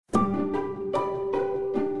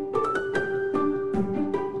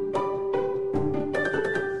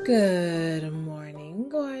Good morning,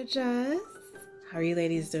 gorgeous. How are you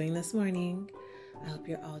ladies doing this morning? I hope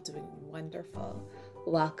you're all doing wonderful.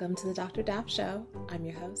 Welcome to the Dr. Daff Show. I'm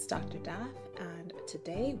your host, Dr. Daff, and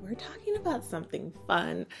today we're talking about something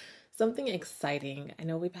fun, something exciting. I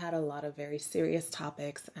know we've had a lot of very serious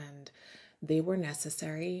topics and they were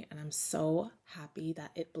necessary, and I'm so happy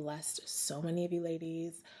that it blessed so many of you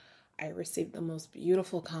ladies. I received the most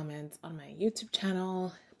beautiful comments on my YouTube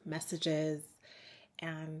channel, messages,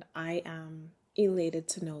 and I am elated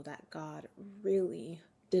to know that God really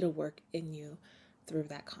did a work in you through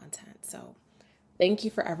that content. So thank you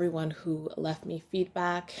for everyone who left me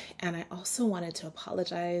feedback. And I also wanted to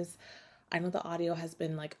apologize. I know the audio has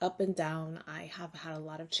been like up and down. I have had a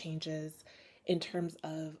lot of changes in terms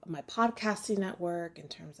of my podcasting network, in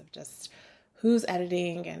terms of just who's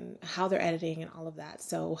editing and how they're editing and all of that.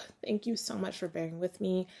 So thank you so much for bearing with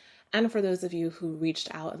me. And for those of you who reached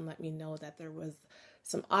out and let me know that there was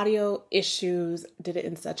some audio issues, did it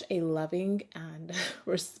in such a loving and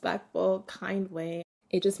respectful, kind way.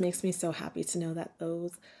 It just makes me so happy to know that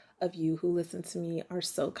those of you who listen to me are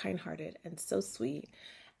so kind-hearted and so sweet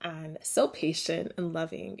and so patient and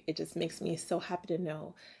loving. It just makes me so happy to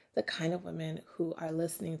know the kind of women who are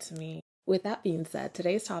listening to me. With that being said,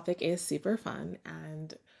 today's topic is super fun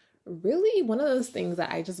and really one of those things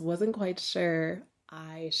that I just wasn't quite sure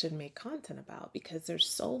I should make content about because there's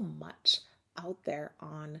so much out there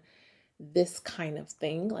on this kind of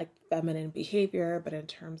thing, like feminine behavior, but in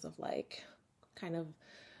terms of like kind of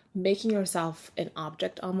making yourself an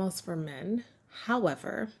object almost for men.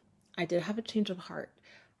 However, I did have a change of heart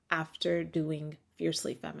after doing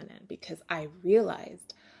Fiercely Feminine because I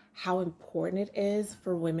realized how important it is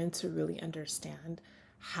for women to really understand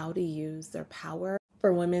how to use their power,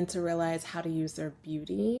 for women to realize how to use their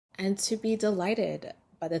beauty, and to be delighted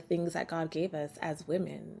by the things that God gave us as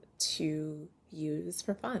women to use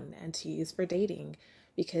for fun and to use for dating.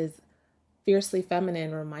 Because Fiercely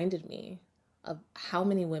Feminine reminded me of how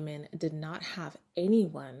many women did not have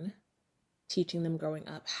anyone teaching them growing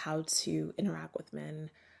up how to interact with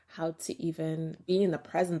men, how to even be in the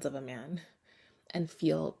presence of a man and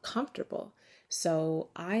feel comfortable. So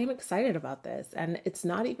I'm excited about this, and it's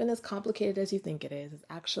not even as complicated as you think it is. It's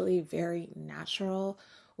actually very natural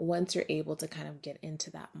once you're able to kind of get into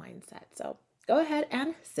that mindset. So go ahead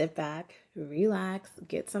and sit back, relax,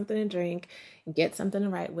 get something to drink, get something to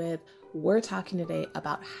write with. We're talking today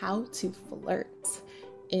about how to flirt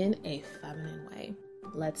in a feminine way.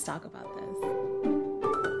 Let's talk about this.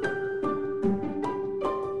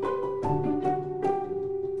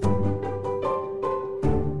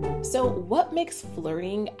 So what makes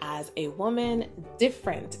flirting as a woman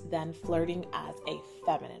different than flirting as a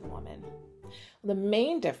feminine woman? The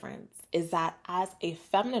main difference is that as a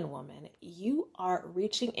feminine woman, you are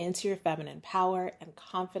reaching into your feminine power and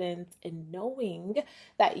confidence in knowing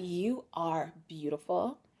that you are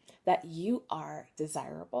beautiful, that you are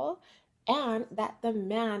desirable, and that the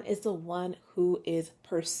man is the one who is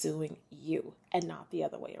pursuing you and not the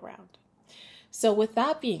other way around. So with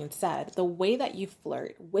that being said, the way that you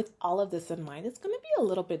flirt with all of this in mind is going to be a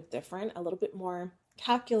little bit different, a little bit more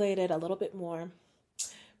calculated, a little bit more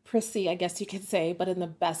prissy, I guess you could say, but in the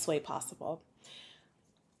best way possible.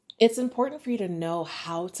 It's important for you to know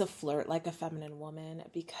how to flirt like a feminine woman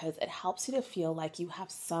because it helps you to feel like you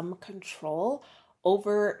have some control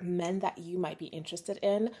over men that you might be interested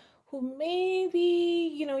in who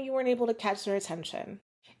maybe, you weren't able to catch their attention.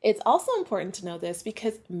 It's also important to know this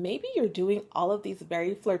because maybe you're doing all of these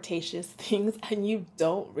very flirtatious things and you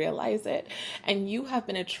don't realize it. And you have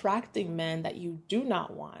been attracting men that you do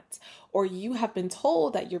not want, or you have been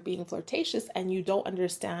told that you're being flirtatious and you don't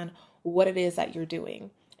understand what it is that you're doing.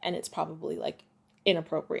 And it's probably like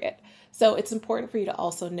inappropriate. So it's important for you to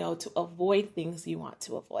also know to avoid things you want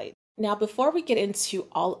to avoid. Now, before we get into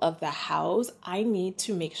all of the hows, I need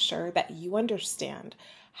to make sure that you understand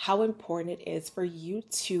how important it is for you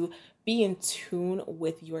to be in tune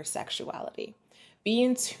with your sexuality, be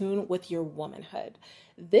in tune with your womanhood.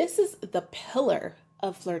 This is the pillar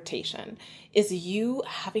of flirtation, is you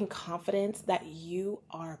having confidence that you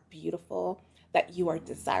are beautiful, that you are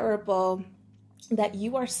desirable, that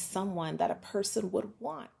you are someone that a person would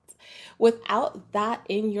want. Without that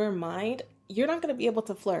in your mind, you're not going to be able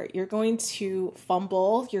to flirt. You're going to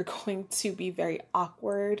fumble. You're going to be very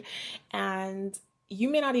awkward. And you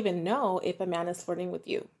may not even know if a man is flirting with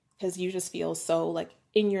you because you just feel so like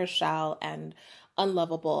in your shell and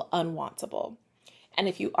unlovable, unwantable. And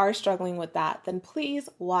if you are struggling with that, then please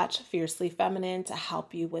watch Fiercely Feminine to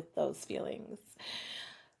help you with those feelings.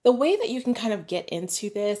 The way that you can kind of get into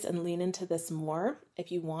this and lean into this more,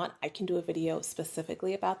 if you want, I can do a video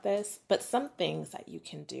specifically about this, but some things that you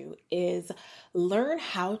can do is learn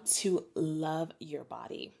how to love your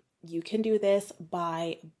body. You can do this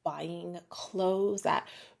by buying clothes that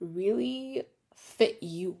really fit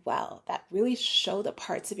you well, that really show the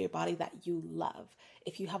parts of your body that you love.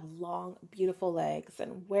 If you have long, beautiful legs,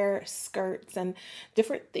 and wear skirts and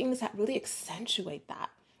different things that really accentuate that.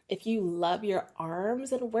 If you love your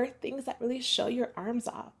arms, and wear things that really show your arms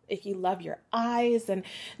off. If you love your eyes, and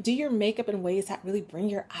do your makeup in ways that really bring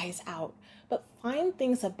your eyes out. But find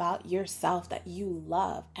things about yourself that you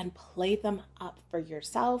love and play them up for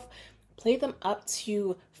yourself. Play them up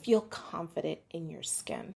to feel confident in your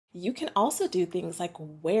skin. You can also do things like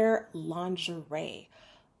wear lingerie.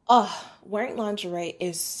 Wearing lingerie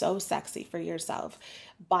is so sexy for yourself.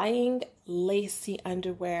 Buying lacy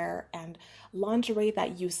underwear and lingerie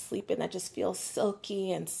that you sleep in that just feels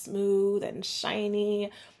silky and smooth and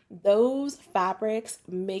shiny, those fabrics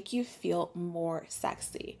make you feel more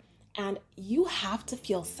sexy. And you have to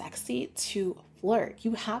feel sexy to flirt.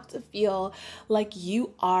 You have to feel like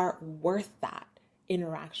you are worth that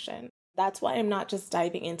interaction. That's why I'm not just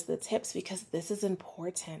diving into the tips, because this is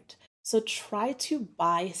important. So try to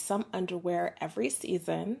buy some underwear every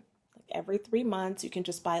season. Like every 3 months, you can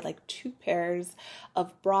just buy like 2 pairs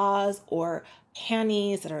of bras or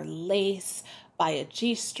panties that are lace. Buy a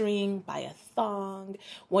G-string, buy a thong.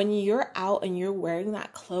 When you're out and you're wearing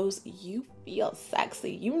that clothes, you feel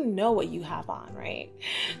sexy. You know what you have on, right?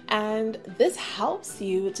 And this helps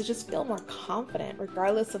you to just feel more confident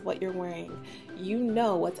regardless of what you're wearing. You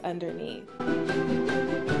know what's underneath.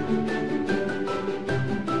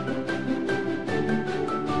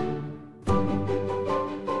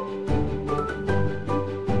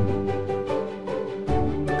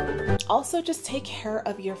 Also, just take care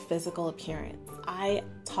of your physical appearance. I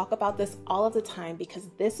talk about this all of the time because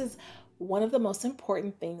this is one of the most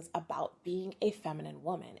important things about being a feminine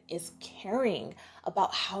woman, is caring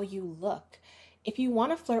about how you look. If you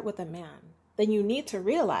want to flirt with a man, then you need to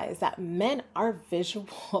realize that men are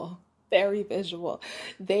visual, very visual.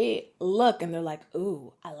 They look and they're like,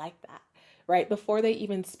 ooh, I like that, right? Before they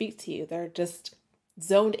even speak to you, they're just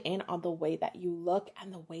zoned in on the way that you look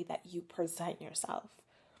and the way that you present yourself.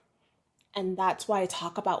 And that's why I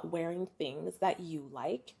talk about wearing things that you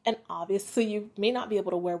like. And obviously you may not be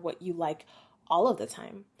able to wear what you like all of the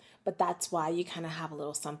time, but that's why you kind of have a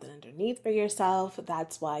little something underneath for yourself.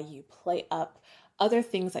 That's why you play up other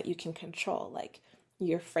things that you can control, like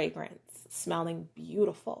your fragrance, smelling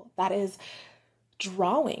beautiful. That is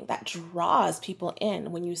that draws people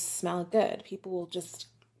in. When you smell good, people will just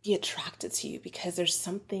be attracted to you because there's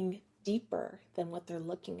something deeper than what they're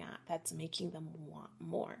looking at that's making them want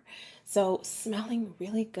more. So smelling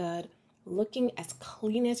really good, looking as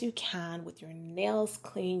clean as you can, with your nails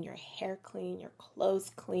clean, your hair clean, your clothes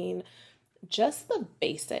clean, just the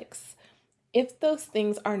basics. If those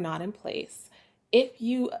things are not in place, if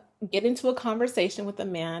you get into a conversation with a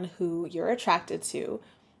man who you're attracted to,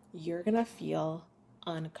 you're gonna feel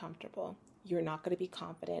uncomfortable. You're not going to be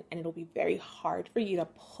confident, and it'll be very hard for you to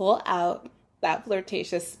pull out that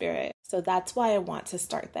flirtatious spirit. So that's why I want to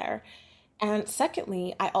start there. And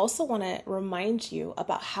secondly, I also want to remind you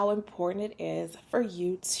about how important it is for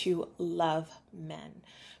you to love men,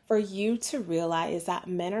 for you to realize that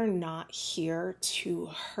men are not here to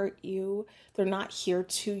hurt you. They're not here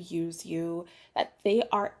to use you, that they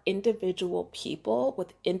are individual people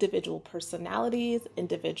with individual personalities,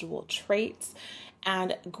 individual traits,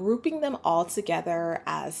 and grouping them all together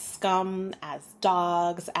as scum, as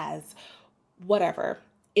dogs, as whatever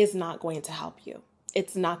is not going to help you.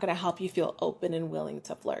 It's not going to help you feel open and willing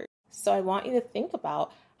to flirt. So I want you to think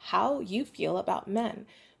about how you feel about men.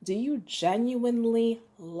 Do you genuinely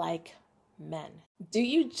like men? Do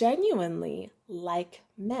you genuinely like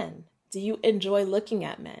men? Do you enjoy looking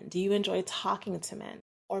at men? Do you enjoy talking to men?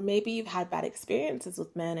 Or maybe you've had bad experiences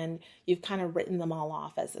with men and you've kind of written them all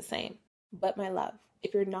off as the same. But my love,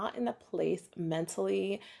 if you're not in a place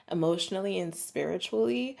mentally, emotionally, and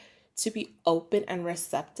spiritually to be open and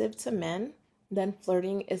receptive to men, then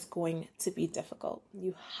flirting is going to be difficult.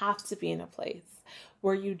 You have to be in a place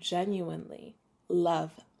where you genuinely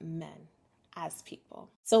love men as people.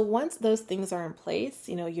 So once those things are in place,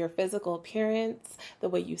 your physical appearance, the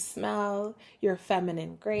way you smell, your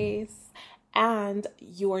feminine grace, and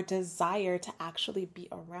your desire to actually be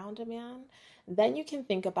around a man, then you can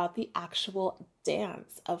think about the actual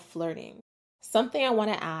dance of flirting. Something I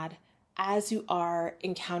want to add as you are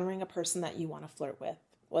encountering a person that you want to flirt with,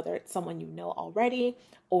 whether it's someone you know already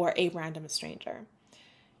or a random stranger.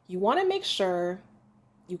 You want to make sure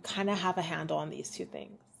you kind of have a handle on these two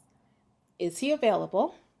things. Is he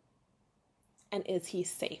available? And is he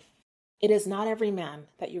safe? It is not every man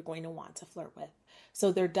that you're going to want to flirt with.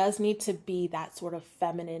 So there does need to be that sort of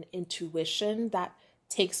feminine intuition that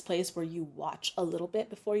takes place where you watch a little bit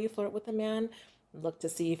before you flirt with a man. Look to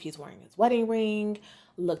see if he's wearing his wedding ring.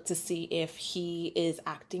 Look to see if he is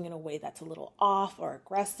acting in a way that's a little off or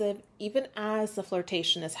aggressive. Even as the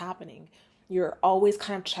flirtation is happening, you're always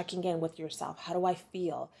kind of checking in with yourself. How do I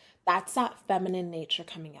feel? That's that feminine nature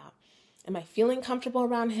coming out. Am I feeling comfortable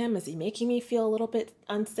around him? Is he making me feel a little bit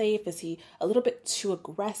unsafe? Is he a little bit too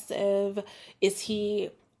aggressive? Is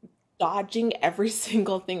he dodging every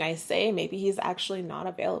single thing I say? Maybe he's actually not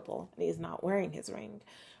available and he's not wearing his ring,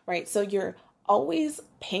 right? So you're always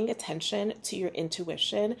paying attention to your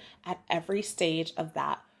intuition at every stage of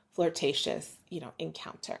that flirtatious,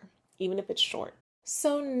 encounter, even if it's short.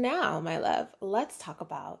 So now, my love, let's talk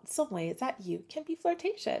about some ways that you can be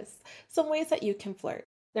flirtatious, some ways that you can flirt.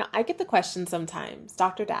 Now, I get the question sometimes,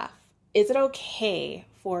 Dr. Daff, is it okay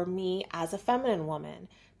for me as a feminine woman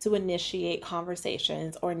to initiate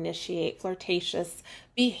conversations or initiate flirtatious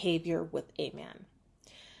behavior with a man?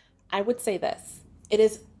 I would say this, it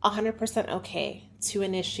is 100% okay to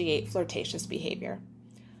initiate flirtatious behavior.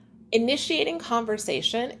 Initiating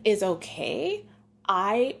conversation is okay.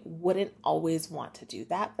 I wouldn't always want to do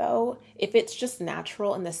that though. If it's just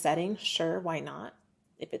natural in the setting, sure, why not?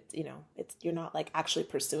 If it's, you're not like actually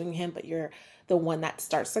pursuing him, but you're the one that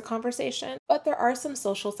starts the conversation. But there are some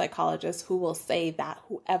social psychologists who will say that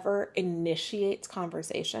whoever initiates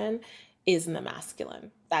conversation is in the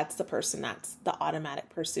masculine. That's the person that's the automatic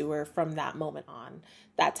pursuer from that moment on.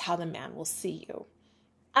 That's how the man will see you.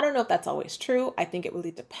 I don't know if that's always true. I think it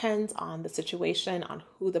really depends on the situation, on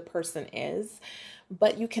who the person is,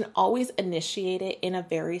 but you can always initiate it in a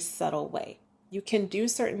very subtle way. You can do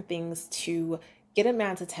certain things to get a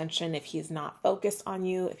man's attention if he's not focused on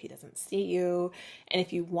you, if he doesn't see you, and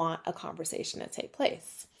if you want a conversation to take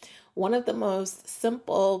place. One of the most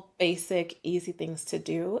simple, basic, easy things to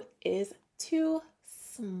do is to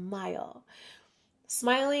smile.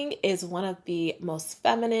 Smiling is one of the most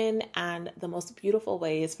feminine and the most beautiful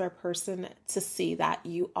ways for a person to see that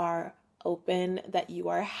you are open, that you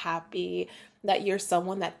are happy, that you're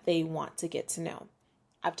someone that they want to get to know.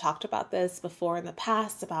 I've talked about this before in the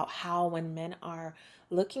past about how when men are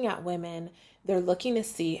looking at women, they're looking to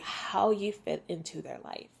see how you fit into their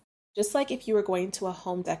life. Just like if you were going to a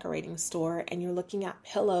home decorating store and you're looking at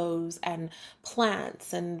pillows and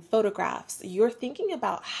plants and photographs, you're thinking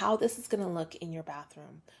about how this is going to look in your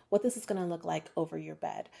bathroom, what this is going to look like over your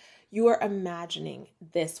bed. You are imagining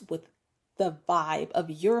this with the vibe of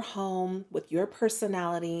your home, with your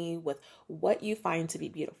personality, with what you find to be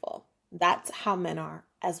beautiful. That's how men are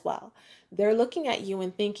as well. They're looking at you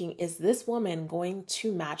and thinking, is this woman going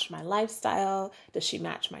to match my lifestyle? Does she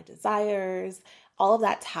match my desires? All of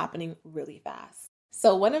that's happening really fast.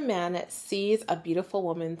 So when a man sees a beautiful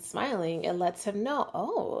woman smiling, it lets him know,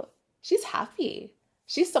 oh, she's happy.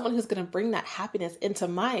 She's someone who's going to bring that happiness into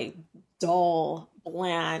my dull,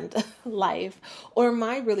 bland life or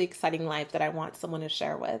my really exciting life that I want someone to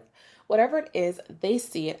share with. Whatever it is, they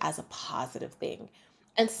see it as a positive thing.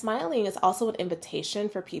 And smiling is also an invitation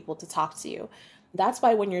for people to talk to you. That's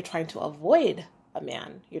why when you're trying to avoid a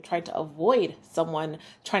man, you're trying to avoid someone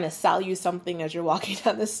trying to sell you something as you're walking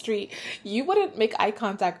down the street, you wouldn't make eye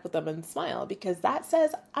contact with them and smile because that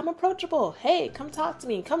says, I'm approachable. Hey, come talk to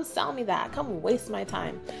me. Come sell me that. Come waste my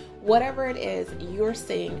time. Whatever it is, you're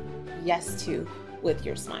saying yes to with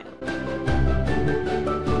your smile.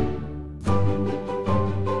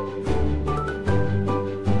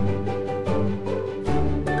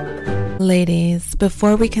 Ladies,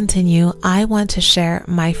 before we continue, I want to share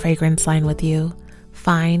my fragrance line with you,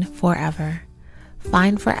 Fine Forever.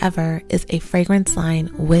 Fine Forever is a fragrance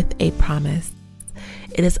line with a promise.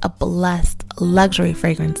 It is a blessed luxury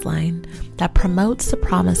fragrance line that promotes the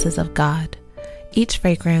promises of God. Each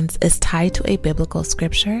fragrance is tied to a biblical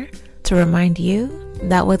scripture to remind you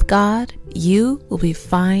that with God, you will be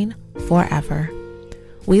fine forever.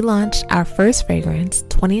 We launched our first fragrance,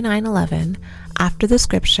 2911, after the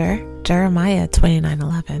scripture, Jeremiah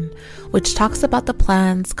 29:11, which talks about the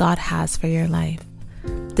plans God has for your life.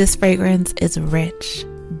 This fragrance is rich,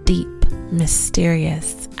 deep,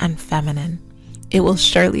 mysterious, and feminine. It will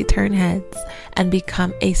surely turn heads and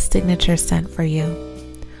become a signature scent for you.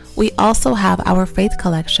 We also have our Faith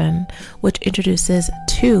collection, which introduces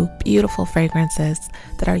 2 beautiful fragrances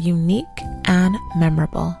that are unique and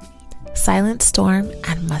memorable, Silent Storm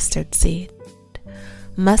and Mustard Seed.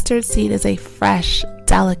 Mustard Seed is a fresh,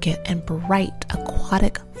 delicate, and bright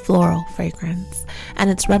aquatic floral fragrance, and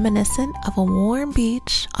it's reminiscent of a warm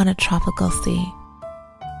beach on a tropical sea.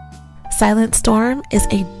 Silent Storm is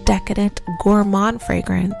a decadent gourmand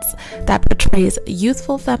fragrance that portrays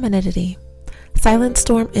youthful femininity. Silent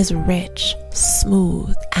Storm is rich,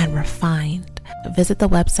 smooth, and refined. Visit the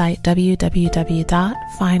website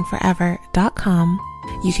www.fineforever.com.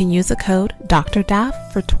 You can use the code Dr.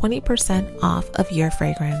 Daff for 20% off of your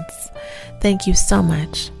fragrance. Thank you so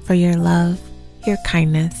much for your love, your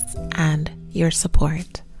kindness, and your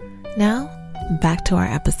support. Now, back to our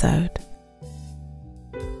episode.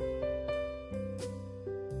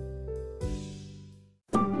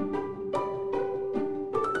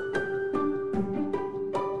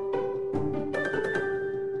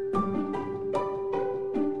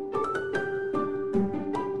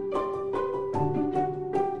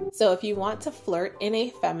 So if you want to flirt in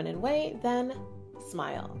a feminine way, then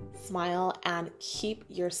smile. Smile and keep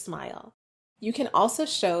your smile. You can also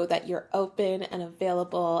show that you're open and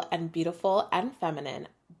available and beautiful and feminine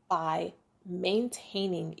by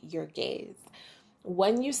maintaining your gaze.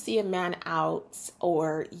 When you see a man out,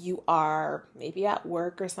 or you are maybe at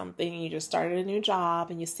work or something, and you just started a new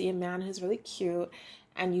job and you see a man who's really cute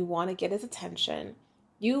and you want to get his attention,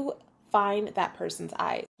 you find that person's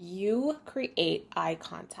eyes. You create eye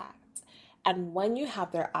contact. And when you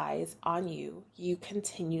have their eyes on you, you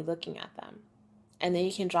continue looking at them. And then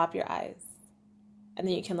you can drop your eyes. And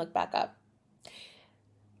then you can look back up.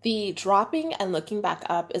 The dropping and looking back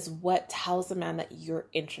up is what tells the man that you're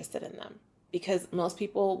interested in them. Because most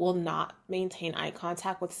people will not maintain eye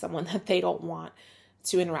contact with someone that they don't want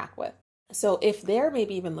to interact with. So if they're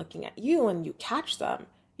maybe even looking at you and you catch them,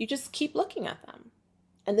 you just keep looking at them.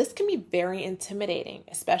 And this can be very intimidating,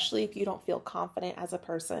 especially if you don't feel confident as a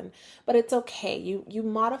person, but it's okay. You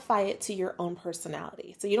modify it to your own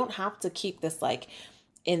personality. So you don't have to keep this like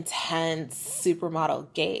intense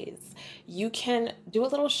supermodel gaze. You can do a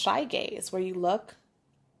little shy gaze where you look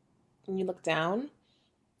and you look down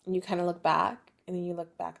and you kind of look back and then you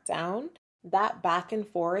look back down. That back and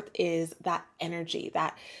forth is that energy,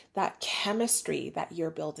 that chemistry that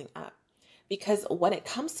you're building up. Because when it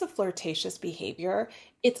comes to flirtatious behavior,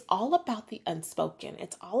 it's all about the unspoken.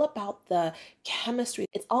 It's all about the chemistry.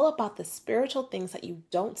 It's all about the spiritual things that you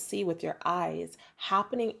don't see with your eyes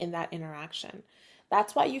happening in that interaction.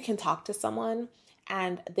 That's why you can talk to someone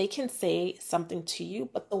and they can say something to you,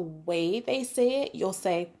 but the way they say it, you'll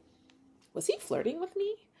say, was he flirting with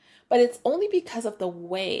me? But it's only because of the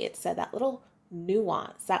way it said, that little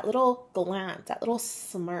nuance, that little glance, that little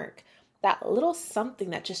smirk, that little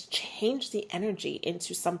something that just changed the energy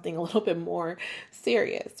into something a little bit more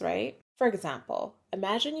serious, right? For example,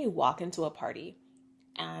 imagine you walk into a party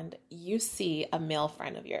and you see a male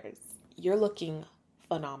friend of yours. You're looking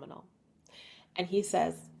phenomenal. And he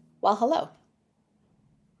says, well, hello.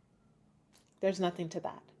 There's nothing to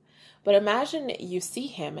that. But imagine you see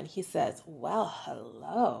him and he says, well,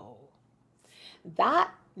 hello.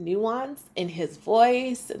 That nuance in his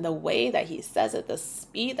voice and the way that he says it, the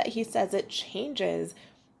speed that he says it, changes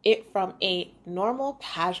it from a normal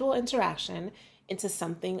casual interaction into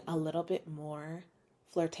something a little bit more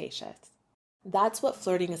flirtatious. That's what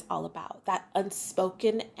flirting is all about. That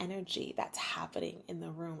unspoken energy that's happening in the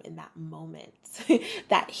room in that moment,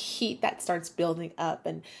 that heat that starts building up,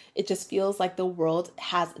 and it just feels like the world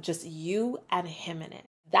has just you and him in it.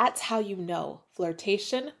 That's how you know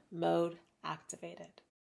flirtation mode activated.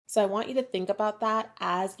 So I want you to think about that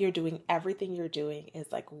as you're doing everything you're doing,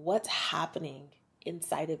 is like, what's happening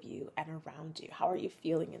inside of you and around you? How are you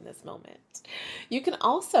feeling in this moment? You can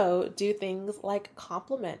also do things like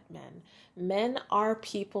compliment men. Men are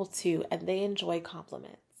people too, and they enjoy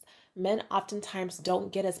compliments. Men oftentimes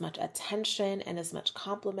don't get as much attention and as much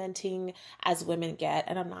complimenting as women get.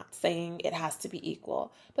 And I'm not saying it has to be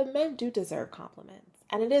equal, but men do deserve compliments.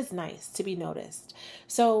 And it is nice to be noticed.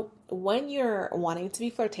 So when you're wanting to be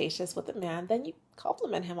flirtatious with a man, then you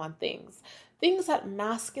compliment him on things that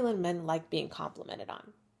masculine men like being complimented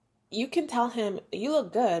on. You can tell him, you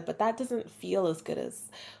look good, but that doesn't feel as good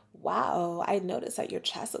as, wow, I noticed that your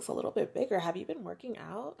chest is a little bit bigger. Have you been working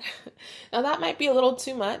out? Now that might be a little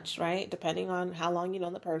too much, right? Depending on how long you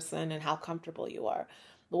know the person and how comfortable you are.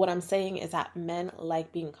 But what I'm saying is that men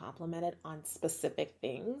like being complimented on specific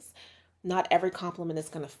things. Not every compliment is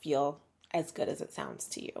going to feel as good as it sounds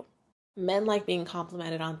to you. Men like being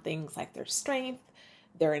complimented on things like their strength,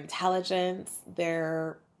 their intelligence,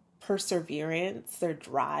 their perseverance, their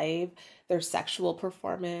drive, their sexual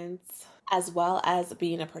performance, as well as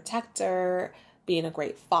being a protector, being a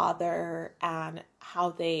great father, and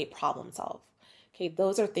how they problem solve. Okay,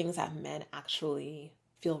 those are things that men actually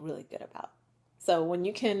feel really good about. So when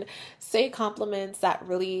you can say compliments that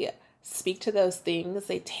really speak to those things,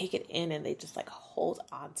 they take it in and they just like hold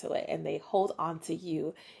on to it, and they hold on to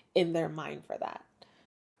you in their mind for that.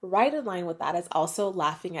 Right in line with that is also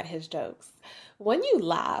laughing at his jokes. When you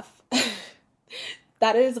laugh,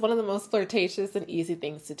 that is one of the most flirtatious and easy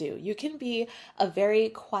things to do. You can be a very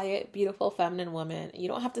quiet, beautiful, feminine woman. You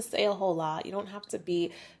don't have to say a whole lot. You don't have to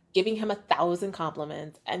be giving him 1,000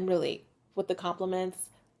 compliments. And really, with the compliments,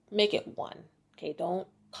 make it one. Okay, don't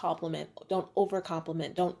compliment, don't over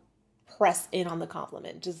compliment, don't press in on the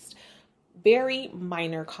compliment. Just very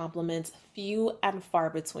minor compliments, few and far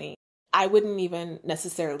between. I wouldn't even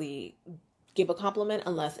necessarily give a compliment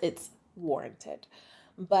unless it's warranted.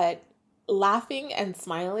 But laughing and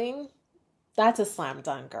smiling, that's a slam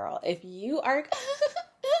dunk, girl. If you are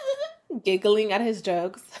giggling at his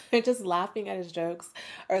jokes, or just laughing at his jokes,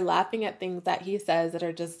 or laughing at things that he says that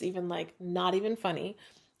are just even like not even funny,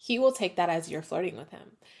 he will take that as you're flirting with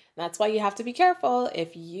him. That's why you have to be careful.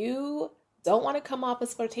 If you don't want to come off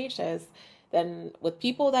as flirtatious, then with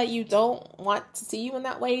people that you don't want to see you in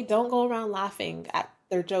that way, don't go around laughing at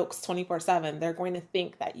their jokes 24/7. They're going to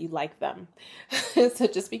think that you like them. So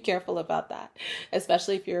just be careful about that,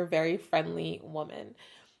 especially if you're a very friendly woman.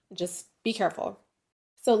 Just be careful.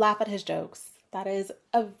 So laugh at his jokes. That is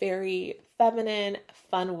a very feminine,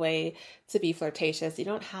 fun way to be flirtatious. You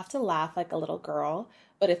don't have to laugh like a little girl,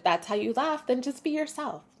 but if that's how you laugh, then just be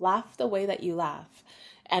yourself. Laugh the way that you laugh.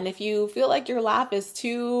 And if you feel like your laugh is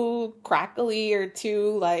too crackly or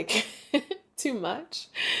too like too much,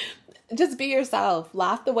 just be yourself.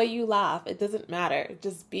 Laugh the way you laugh. It doesn't matter.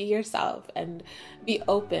 Just be yourself and be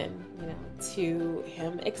open, to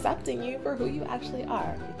him accepting you for who you actually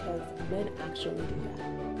are, because men actually do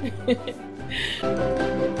that.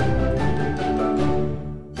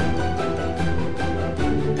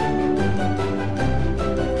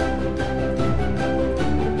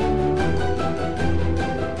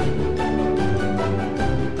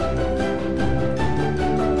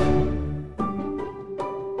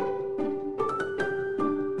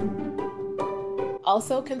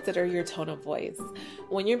 Also consider your tone of voice.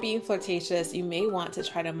 When you're being flirtatious, you may want to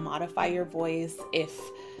try to modify your voice if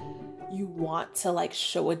you want to like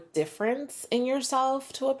show a difference in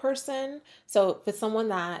yourself to a person. So if it's someone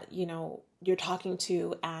that, you're talking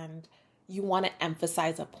to and you want to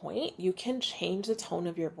emphasize a point, you can change the tone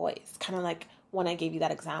of your voice. Kind of like when I gave you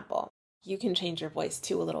that example. You can change your voice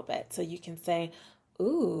too a little bit. So you can say,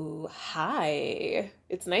 "Ooh, hi.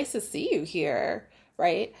 It's nice to see you here,"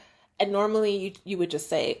 right? And normally you would just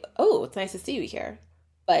say, "Oh, it's nice to see you here."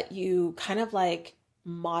 But you kind of like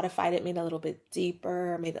modified it, made it a little bit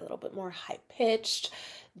deeper, made it a little bit more high pitched.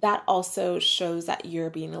 That also shows that you're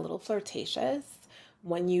being a little flirtatious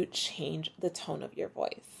when you change the tone of your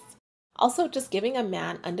voice. Also, just giving a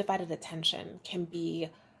man undivided attention can be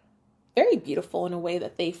very beautiful in a way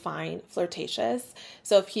that they find flirtatious.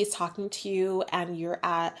 So if he's talking to you and you're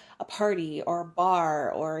at a party or a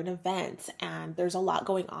bar or an event and there's a lot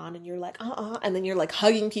going on and you're like, and then you're like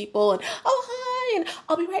hugging people and, "Oh, hi, and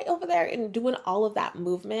I'll be right over there," and doing all of that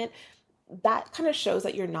movement, that kind of shows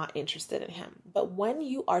that you're not interested in him. But when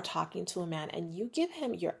you are talking to a man and you give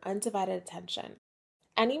him your undivided attention,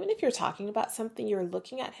 and even if you're talking about something, you're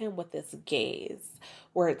looking at him with this gaze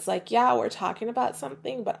where it's like, yeah, we're talking about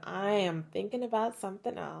something, but I am thinking about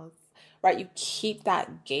something else, right? You keep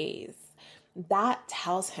that gaze. That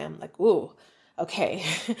tells him like, ooh, okay,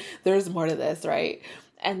 there's more to this, right?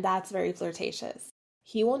 And that's very flirtatious.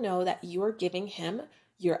 He will know that you are giving him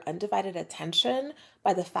your undivided attention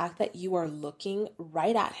by the fact that you are looking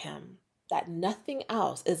right at him, that nothing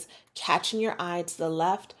else is catching your eye to the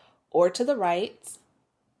left or to the right.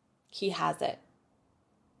 He has it.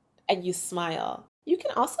 And you smile. You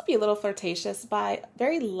can also be a little flirtatious by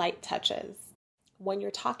very light touches. When you're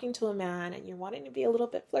talking to a man and you're wanting to be a little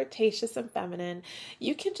bit flirtatious and feminine,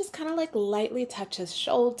 you can just kind of like lightly touch his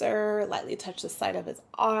shoulder, lightly touch the side of his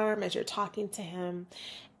arm as you're talking to him.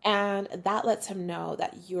 And that lets him know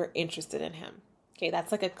that you're interested in him. Okay,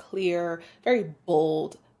 that's like a clear, very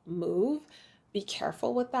bold move. Be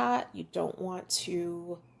careful with that. You don't want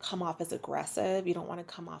to come off as aggressive. You don't want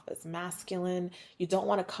to come off as masculine. You don't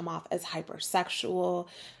want to come off as hypersexual.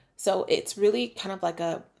 So it's really kind of like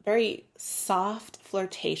a very soft,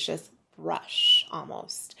 flirtatious brush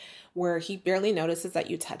almost, where he barely notices that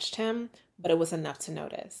you touched him, but it was enough to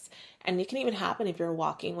notice. And it can even happen if you're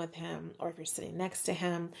walking with him or if you're sitting next to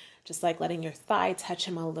him, just like letting your thigh touch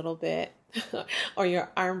him a little bit or your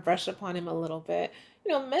arm brush upon him a little bit.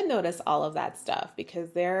 Men notice all of that stuff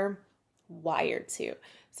because they're wired to.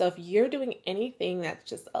 So if you're doing anything that's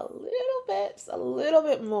just a little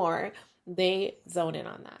bit more, they zone in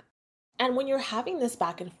on that. And when you're having this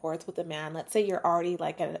back and forth with a man, let's say you're already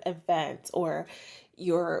like at an event or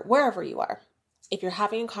you're wherever you are, if you're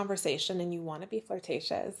having a conversation and you want to be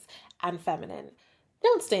flirtatious and feminine,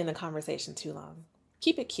 don't stay in the conversation too long.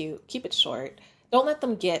 Keep it cute, keep it short. Don't let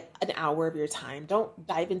them get an hour of your time. Don't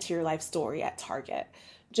dive into your life story at Target.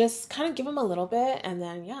 Just kind of give them a little bit and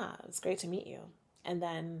then, yeah, it's great to meet you. And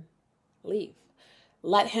then leave.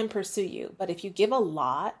 Let him pursue you. But if you give a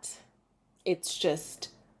lot, it's just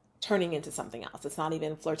turning into something else. It's not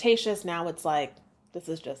even flirtatious. Now it's like, this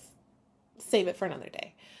is just, save it for another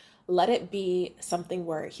day. Let it be something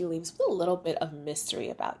where he leaves with a little bit of mystery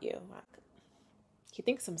about you. He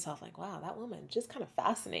thinks to himself like, wow, that woman, just kind of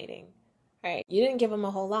fascinating, right? You didn't give him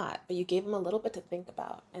a whole lot, but you gave him a little bit to think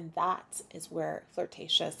about. And that is where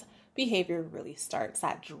flirtatious behavior really starts,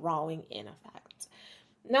 that drawing in effect.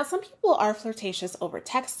 Now, some people are flirtatious over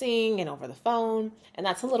texting and over the phone, and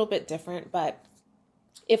that's a little bit different. But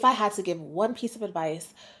if I had to give one piece of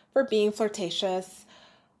advice for being flirtatious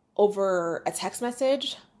over a text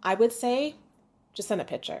message, I would say just send a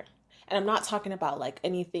picture. And I'm not talking about like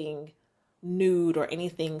anything nude or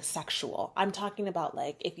anything sexual. I'm talking about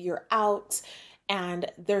like if you're out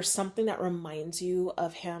and there's something that reminds you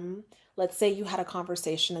of him. Let's say you had a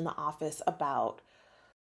conversation in the office about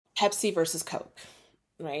Pepsi versus Coke,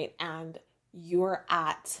 right? And you're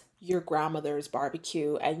at your grandmother's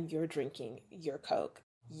barbecue and you're drinking your Coke.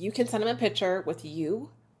 You can send him a picture with you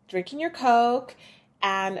drinking your Coke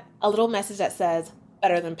and a little message that says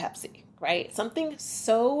better than Pepsi, right? Something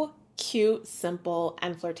so cute, simple,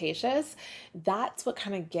 and flirtatious. That's what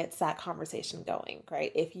kind of gets that conversation going,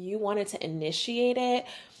 right? If you wanted to initiate it,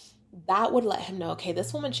 that would let him know, okay,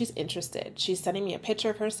 this woman, she's interested. She's sending me a picture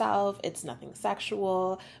of herself. It's nothing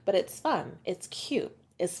sexual, but it's fun. It's cute.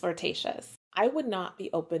 It's flirtatious. I would not be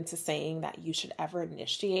open to saying that you should ever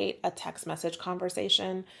initiate a text message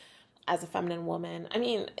conversation as a feminine woman. I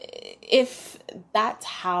mean, if that's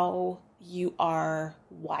how you are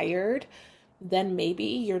wired, then maybe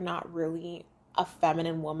you're not really a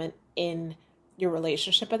feminine woman in your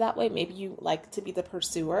relationship in that way. Maybe you like to be the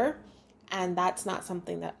pursuer, and that's not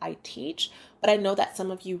something that I teach. But I know that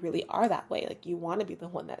some of you really are that way. Like you want to be the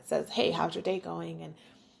one that says, hey, how's your day going? And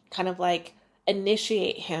kind of like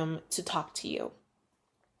initiate him to talk to you.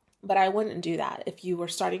 But I wouldn't do that. If you were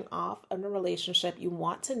starting off in a relationship, you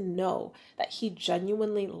want to know that he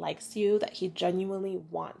genuinely likes you, that he genuinely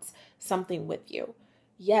wants something with you.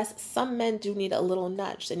 Yes, some men do need a little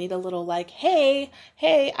nudge. They need a little like, hey,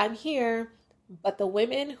 I'm here. But the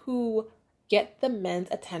women who get the men's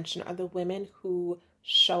attention are the women who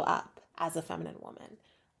show up as a feminine woman.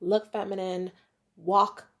 Look feminine,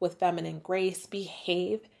 walk with feminine grace,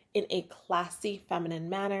 behave in a classy feminine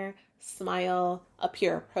manner, smile,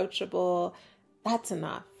 appear approachable. That's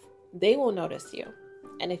enough. They will notice you.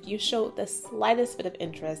 And if you show the slightest bit of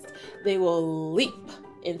interest, they will leap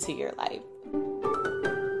into your life.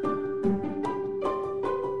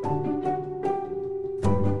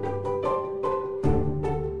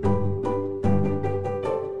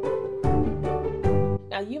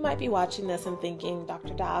 Now, you might be watching this and thinking,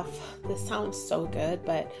 Dr. Daff, this sounds so good,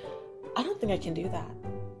 but I don't think I can do that.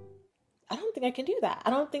 I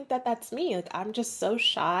don't think that that's me. Like, I'm just so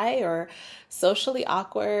shy or socially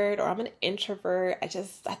awkward, or I'm an introvert.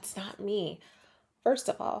 That's not me. First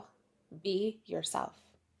of all, be yourself.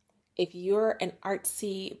 If you're an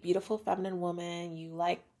artsy, beautiful feminine woman, you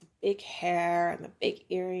like the big hair and the big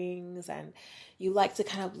earrings, and you like to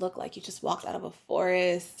kind of look like you just walked out of a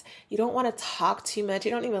forest. You don't want to talk too much.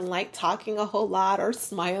 You don't even like talking a whole lot or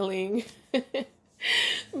smiling.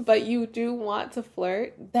 But you do want to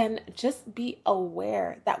flirt, then just be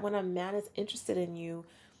aware that when a man is interested in you,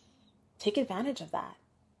 take advantage of that.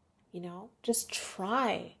 Just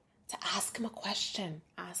try to ask him a question.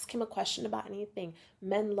 Ask him a question about anything.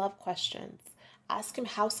 Men love questions. Ask him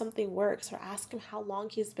how something works, or ask him how long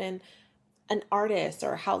he's been an artist,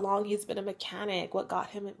 or how long he's been a mechanic, what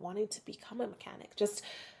got him wanting to become a mechanic. Just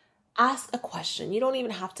ask a question. You don't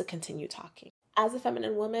even have to continue talking. As a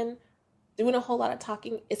feminine woman, doing a whole lot of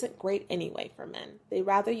talking isn't great anyway for men. They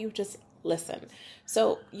rather you just listen.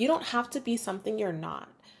 So you don't have to be something you're not,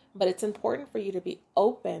 but it's important for you to be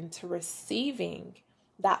open to receiving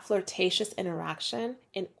that flirtatious interaction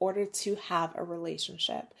in order to have a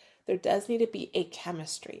relationship. There does need to be a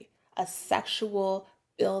chemistry, a sexual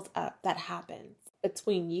build up that happens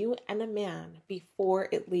between you and a man before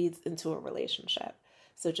it leads into a relationship.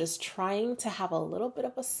 So just trying to have a little bit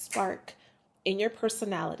of a spark in your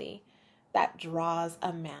personality that draws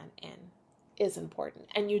a man in is important.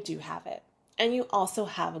 And you do have it. And you also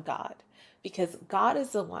have a God, because God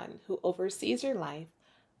is the one who oversees your life,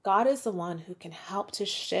 God is the one who can help to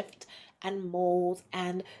shift and mold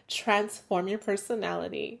and transform your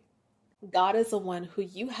personality. God is the one who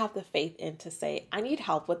you have the faith in to say, I need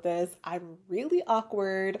help with this. I'm really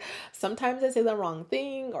awkward. Sometimes I say the wrong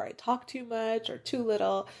thing, or I talk too much or too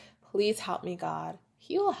little. Please help me, God.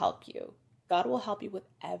 He will help you. God will help you with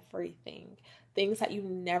everything. Things that you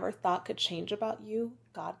never thought could change about you,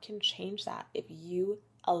 God can change that if you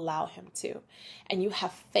allow him to. And you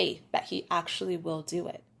have faith that he actually will do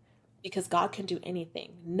it. Because God can do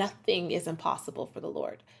anything. Nothing is impossible for the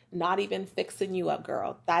Lord. Not even fixing you up,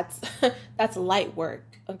 girl. That's light work,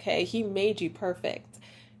 okay? He made you perfect.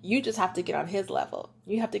 You just have to get on his level.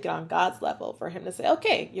 You have to get on God's level for him to say,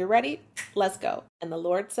 okay, you're ready? Let's go. And the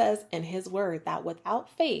Lord says in his word that without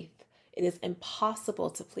faith, it is impossible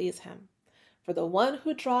to please him. For the one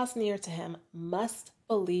who draws near to him must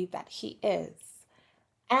believe that he is,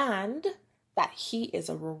 and that he is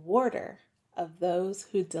a rewarder of those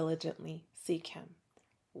who diligently seek him.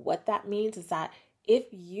 What that means is that if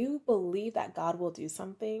you believe that God will do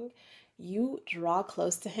something, you draw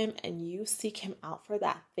close to him and you seek him out for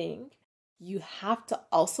that thing, you have to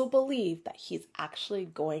also believe that he's actually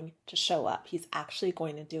going to show up. He's actually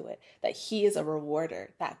going to do it, that he is a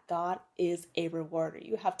rewarder, that God is a rewarder.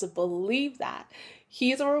 You have to believe that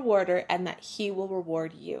he's a rewarder and that he will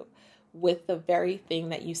reward you with the very thing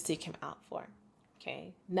that you seek him out for.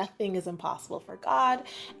 Okay, nothing is impossible for God,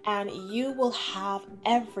 and you will have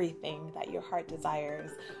everything that your heart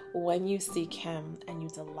desires when you seek him and you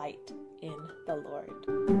delight in the Lord.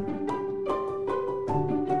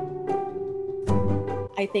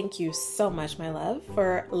 I thank you so much, my love,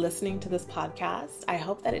 for listening to this podcast. I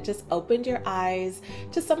hope that it just opened your eyes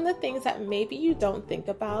to some of the things that maybe you don't think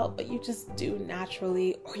about, but you just do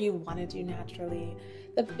naturally, or you want to do naturally.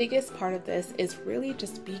 The biggest part of this is really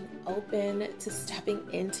just being open to stepping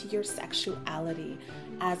into your sexuality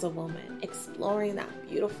as a woman, exploring that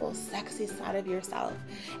beautiful, sexy side of yourself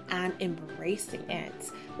and embracing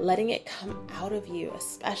it, letting it come out of you,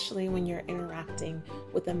 especially when you're interacting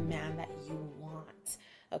with a man that you want.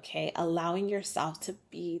 Okay, allowing yourself to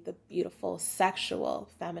be the beautiful, sexual,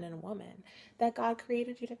 feminine woman that God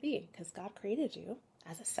created you to be, because God created you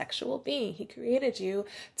as a sexual being. He created you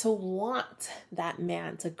to want that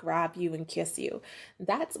man to grab you and kiss you.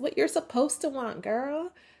 That's what you're supposed to want,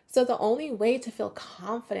 girl. So the only way to feel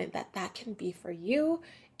confident that that can be for you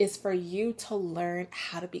is for you to learn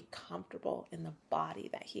how to be comfortable in the body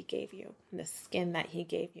that he gave you, in the skin that he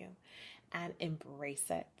gave you, and embrace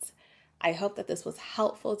it. I hope that this was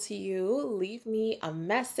helpful to you. Leave me a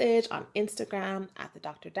message on Instagram at the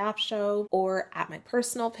Dr. Daff Show, or at my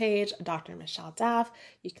personal page, Dr. Michelle Daff.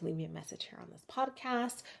 You can leave me a message here on this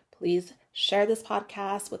podcast. Please share this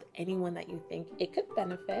podcast with anyone that you think it could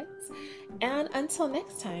benefit. And until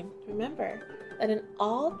next time, remember that in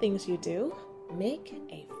all things you do, make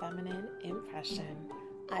a feminine impression.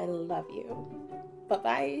 I love you.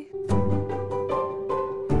 Bye-bye.